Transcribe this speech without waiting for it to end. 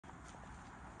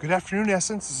Good afternoon,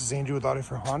 Essence. This is Andrew with Auto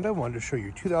for Honda. I wanted to show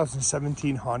you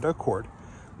 2017 Honda Accord.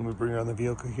 When we bring around the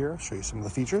vehicle here, I'll show you some of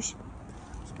the features.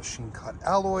 Some machine cut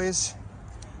alloys,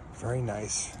 very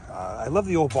nice. I love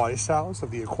the old body styles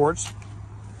of the Accords.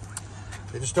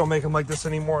 They just don't make them like this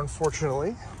anymore,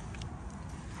 unfortunately.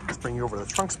 Let's bring you over to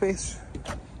the trunk space.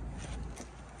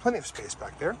 Plenty of space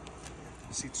back there.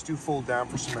 The seats do fold down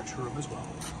for some extra room as well.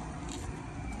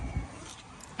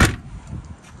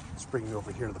 Let's bring you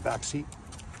over here to the back seat.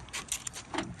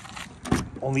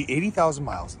 Only 80,000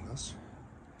 miles in this.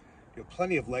 You have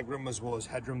plenty of legroom as well as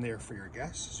headroom there for your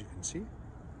guests, as you can see.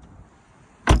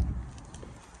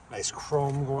 Nice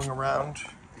chrome going around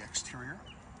the exterior.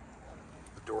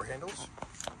 The door handles.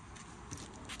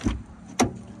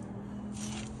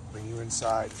 Bring you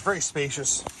inside. It's very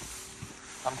spacious.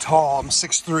 I'm tall, I'm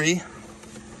 6'3",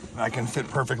 and I can fit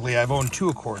perfectly. I've owned 2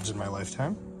 Accords in my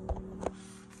lifetime.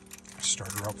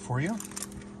 Start her up for you.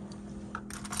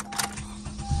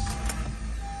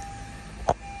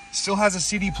 Still has a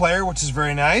CD player, which is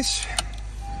very nice.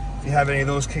 If you have any of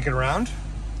those kicking around.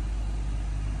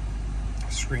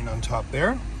 Screen on top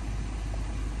there.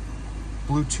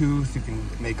 Bluetooth, you can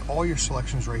make all your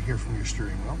selections right here from your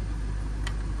steering wheel.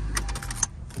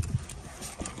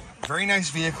 Very nice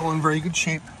vehicle, in very good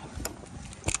shape.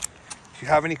 If you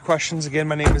have any questions, again,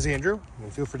 my name is Andrew.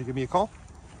 And feel free to give me a call.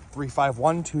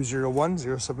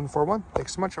 351-201-0741.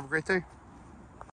 Thanks so much. Have a great day.